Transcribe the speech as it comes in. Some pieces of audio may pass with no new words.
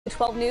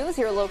12 News,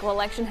 your local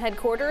election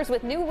headquarters,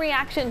 with new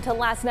reaction to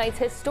last night's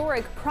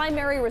historic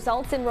primary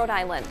results in Rhode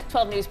Island.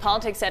 12 News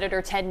politics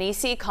editor Ted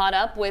Nesi caught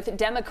up with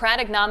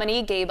Democratic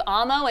nominee Gabe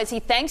Amo as he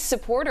thanks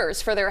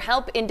supporters for their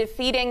help in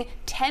defeating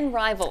 10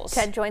 rivals.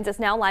 Ted joins us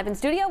now live in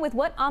studio with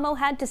what Amo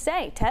had to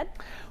say. Ted?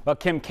 Well,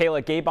 Kim,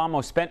 Kayla, Gabe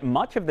Amo spent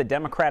much of the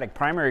Democratic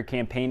primary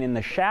campaign in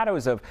the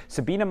shadows of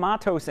Sabina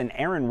Matos and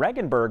Aaron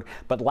Regenberg,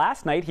 but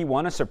last night he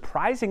won a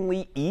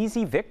surprisingly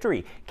easy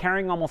victory,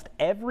 carrying almost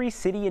every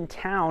city and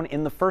town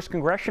in the 1st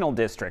Congressional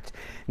District.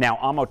 Now,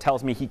 Amo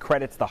tells me he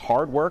credits the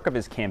hard work of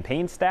his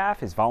campaign staff,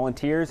 his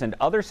volunteers, and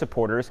other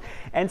supporters,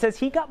 and says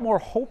he got more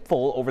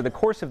hopeful over the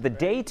course of the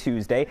day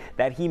Tuesday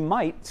that he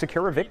might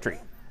secure a victory.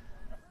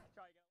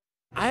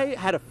 I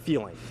had a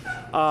feeling,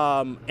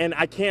 and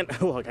I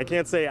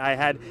can't say I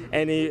had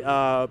any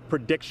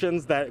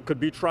predictions that could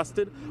be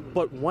trusted,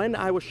 but when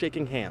I was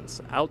shaking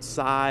hands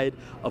outside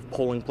of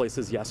polling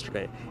places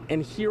yesterday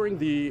and hearing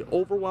the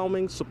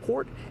overwhelming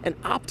support and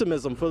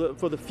optimism for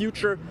the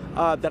future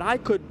that I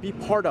could be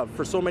part of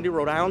for so many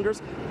Rhode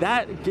Islanders,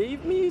 that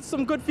gave me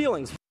some good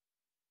feelings.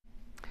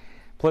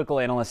 Political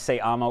analysts say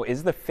Amo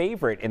is the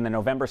favorite in the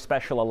November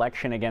special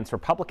election against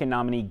Republican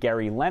nominee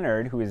Gerry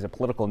Leonard, who is a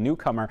political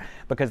newcomer,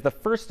 because the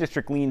 1st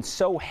District leans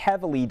so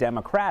heavily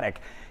Democratic.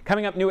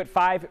 Coming up new at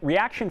 5,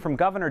 reaction from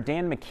Governor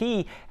Dan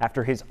McKee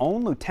after his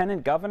own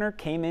lieutenant governor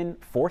came in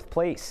 4th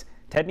place.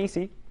 Ted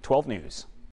Nesi, 12 News.